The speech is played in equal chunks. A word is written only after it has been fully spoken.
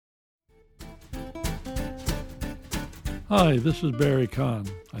Hi, this is Barry Kahn.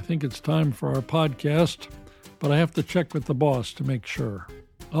 I think it's time for our podcast, but I have to check with the boss to make sure.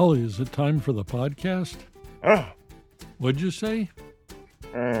 Ollie, is it time for the podcast? What'd you say?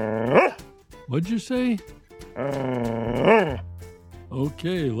 What'd you say?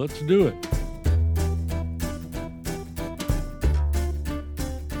 Okay, let's do it.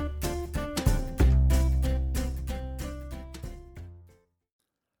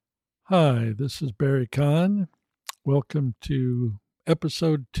 Hi, this is Barry Kahn. Welcome to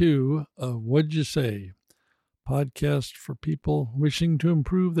episode 2 of What'd You Say? Podcast for people wishing to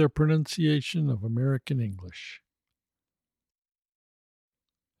improve their pronunciation of American English.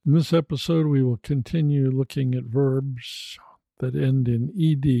 In this episode, we will continue looking at verbs that end in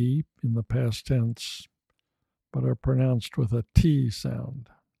ed in the past tense, but are pronounced with a T sound.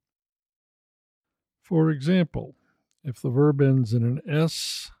 For example, if the verb ends in an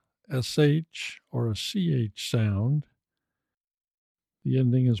S, SH, or a CH sound, the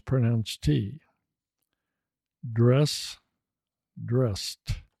ending is pronounced T. Dress,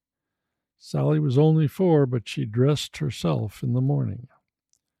 dressed. Sally was only 4, but she dressed herself in the morning.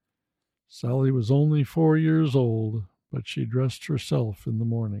 Sally was only 4 years old, but she dressed herself in the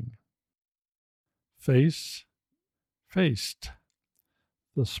morning. Face, faced.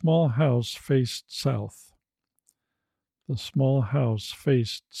 The small house faced south. The small house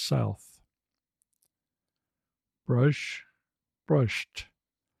faced south. Brush, brushed.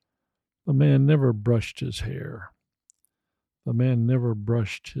 The man never brushed his hair. The man never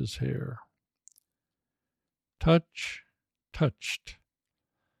brushed his hair. Touch, touched.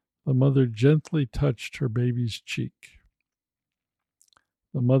 The mother gently touched her baby's cheek.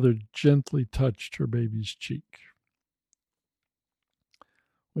 The mother gently touched her baby's cheek.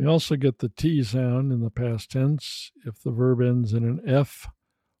 We also get the T sound in the past tense if the verb ends in an F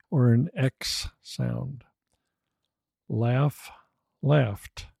or an X sound. Laugh,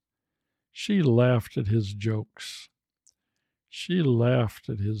 laughed. She laughed at his jokes. She laughed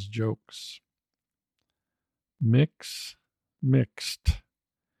at his jokes. Mix, mixed.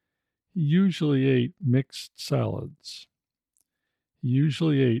 He usually ate mixed salads. He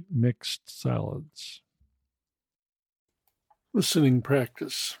usually ate mixed salads. Listening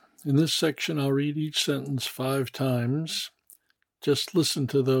practice. In this section, I'll read each sentence 5 times. Just listen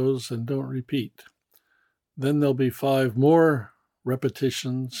to those and don't repeat. Then there'll be 5 more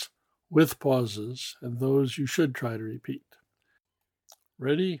repetitions with pauses, and those you should try to repeat.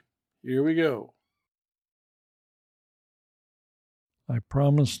 Ready? Here we go. I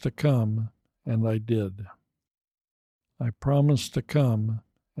promised to come, and I did. I promised to come,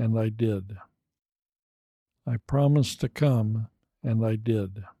 and I did. I promised to come, and I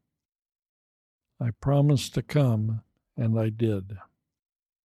did. I promised to come, and I did.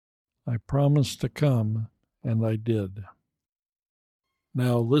 I promised to come, and I did.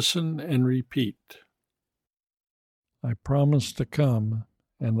 Now listen and repeat. I promised to come,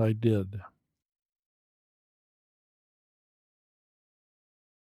 and I did.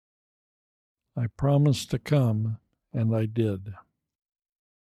 I promised to come, and I did.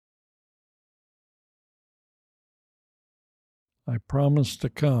 I promised to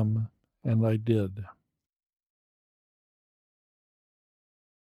come, and I did.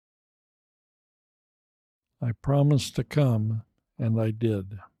 I promised to come, and I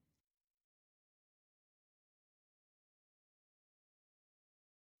did.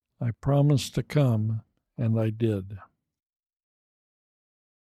 I promised to come, and I did.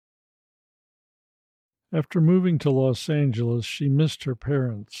 After moving to Los Angeles, she missed her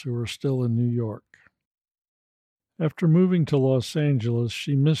parents, who were still in New York. After moving to Los Angeles,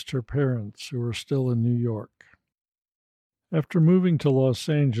 she missed her parents, who were still in New York. After moving to Los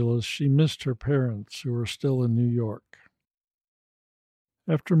Angeles, she missed her parents, who were still in New York.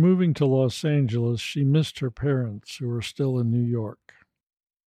 After moving to Los Angeles, she missed her parents, who were still in New York.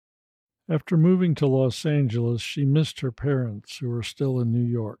 After moving to Los Angeles, she missed her parents, who were still in New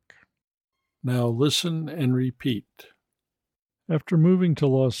York. Now listen and repeat. After moving to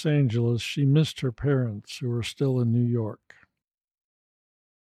Los Angeles, she missed her parents, who were still in New York.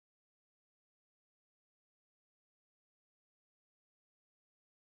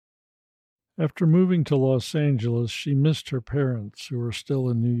 After moving to Los Angeles, she missed her parents, who were still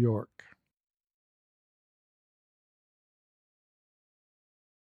in New York.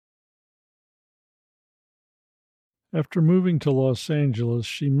 After moving to Los Angeles,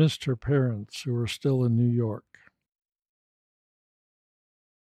 she missed her parents, who were still in New York.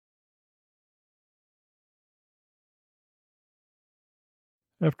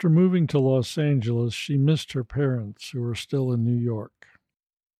 After moving to Los Angeles, she missed her parents, who were still in New York.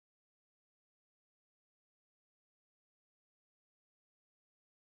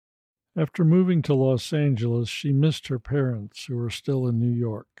 After moving to Los Angeles, she missed her parents, who were still in New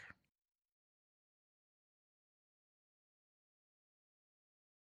York.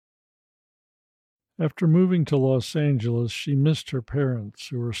 After moving to Los Angeles, she missed her parents,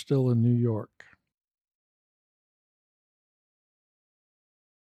 who were still in New York.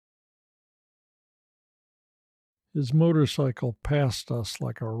 His motorcycle passed us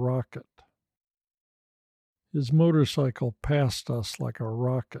like a rocket. His motorcycle passed us like a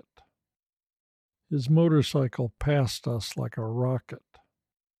rocket. His motorcycle passed us like a rocket.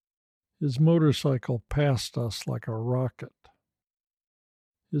 His motorcycle passed us like a rocket.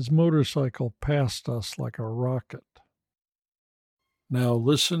 His motorcycle passed us like a rocket. Now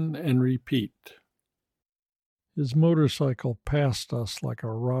listen and repeat. His motorcycle passed us like a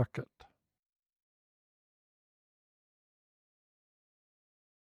rocket.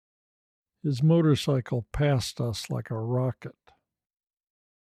 His motorcycle passed us like a rocket.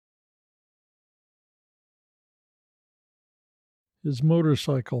 His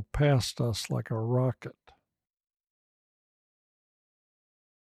motorcycle passed us like a rocket.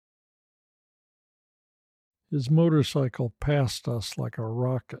 His motorcycle passed us like a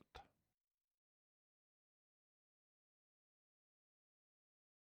rocket.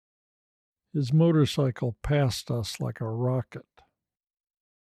 His motorcycle passed us like a rocket.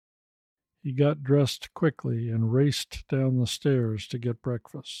 He got dressed quickly and raced down the stairs to get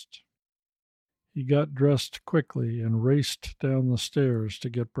breakfast. He got dressed quickly and raced down the stairs to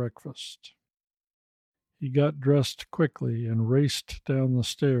get breakfast. He got dressed quickly and raced down the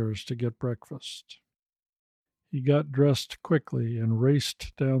stairs to get breakfast. He got dressed quickly and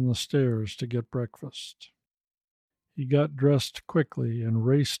raced down the stairs to get breakfast. He got dressed quickly and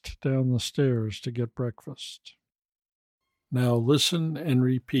raced down the stairs to get breakfast. Now listen and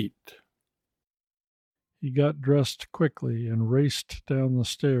repeat. He got dressed quickly and raced down the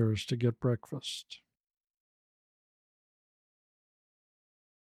stairs to get breakfast.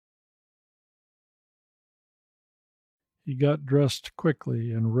 He got dressed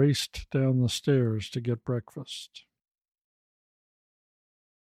quickly and raced down the stairs to get breakfast.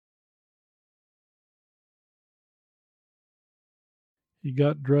 He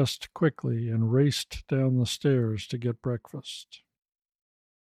got dressed quickly and raced down the stairs to get breakfast.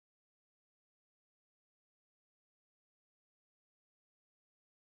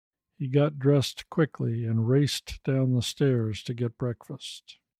 He got dressed quickly and raced down the stairs to get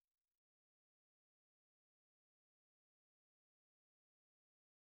breakfast.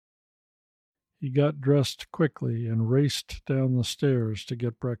 He got dressed quickly and raced down the stairs to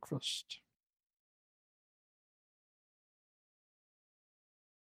get breakfast.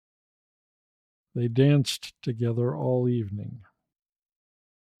 They danced together all evening.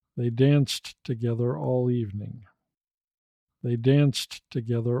 They danced together all evening. They danced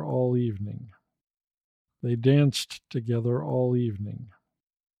together all evening. They danced together all evening.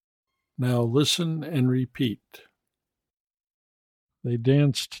 Now listen and repeat. They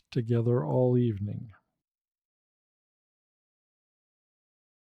danced together all evening.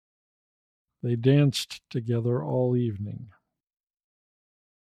 They danced together all evening.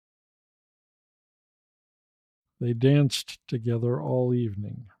 They danced together all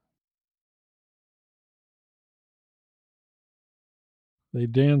evening. They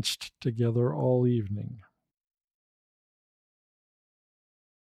danced together all evening.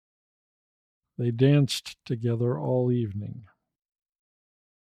 They danced together all evening.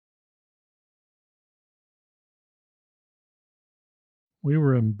 We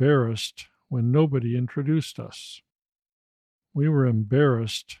were embarrassed when nobody introduced us. We were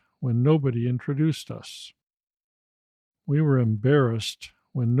embarrassed when nobody introduced us. We were embarrassed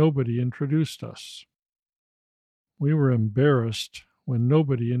when nobody introduced us. We were embarrassed when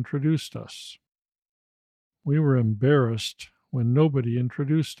nobody introduced us. We were embarrassed when nobody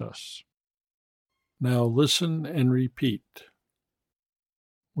introduced us. Now listen and repeat.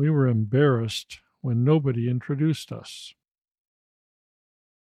 We were embarrassed when nobody introduced us.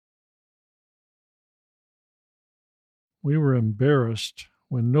 We were embarrassed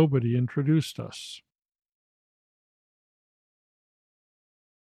when nobody introduced us.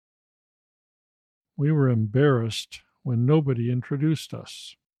 We were embarrassed when nobody introduced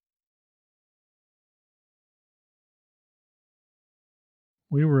us.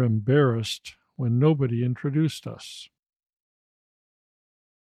 We were embarrassed when nobody introduced us.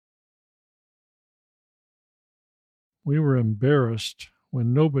 We were embarrassed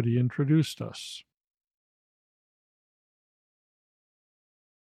when nobody introduced us.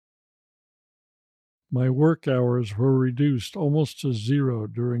 My work hours were reduced almost to zero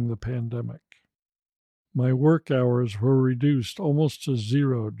during the pandemic. My work hours were reduced almost to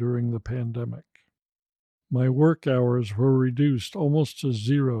zero during the pandemic. My work hours were reduced almost to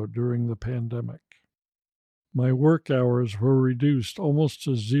zero during the pandemic. My work hours were reduced almost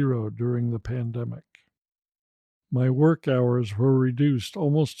to zero during the pandemic. My work hours were reduced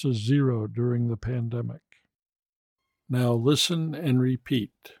almost to zero during the pandemic. Now listen and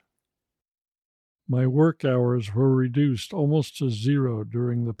repeat. My work hours were reduced almost to zero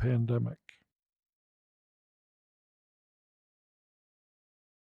during the pandemic.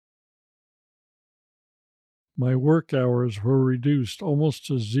 My work hours were reduced almost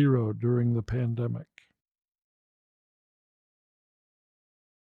to zero during the pandemic.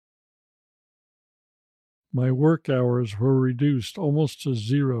 My work hours were reduced almost to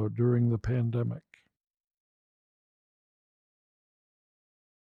zero during the pandemic.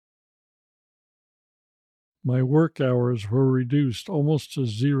 My work hours were reduced almost to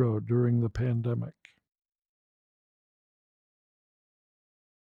zero during the pandemic.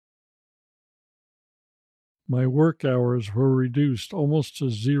 My work hours were reduced almost to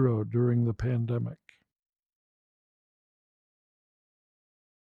zero during the pandemic.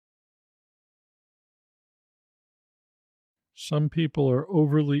 Some people are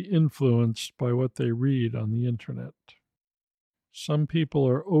overly influenced by what they read on the internet. Some people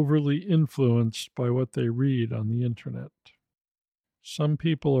are overly influenced by what they read on the internet. Some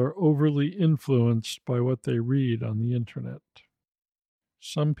people are overly influenced by what they read on the internet.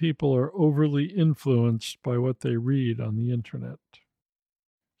 Some people are overly influenced by what they read on the internet.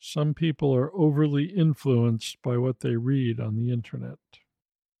 Some people are overly influenced by what they read on the internet.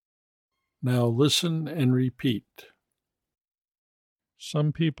 Now listen and repeat.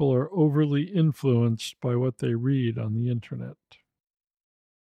 Some people are overly influenced by what they read on the internet.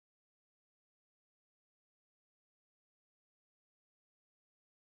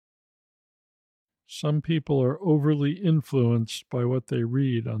 Some people are overly influenced by what they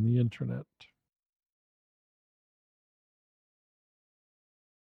read on the internet.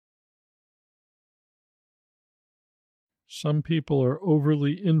 Some people are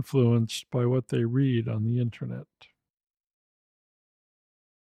overly influenced by what they read on the internet.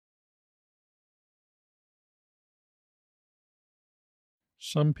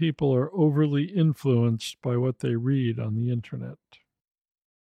 Some people are overly influenced by what they read on the internet.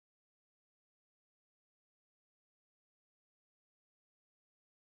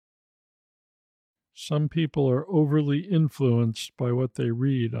 Some people are overly influenced by what they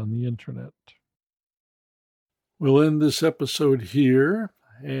read on the internet. We'll end this episode here,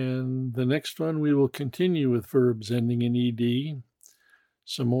 and the next one we will continue with verbs ending in ed,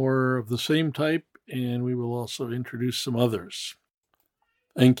 some more of the same type, and we will also introduce some others.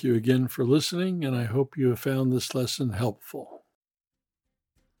 Thank you again for listening, and I hope you have found this lesson helpful.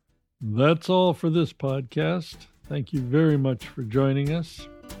 That's all for this podcast. Thank you very much for joining us.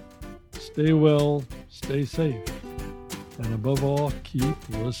 Stay well, stay safe, and above all, keep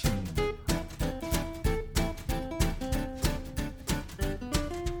listening.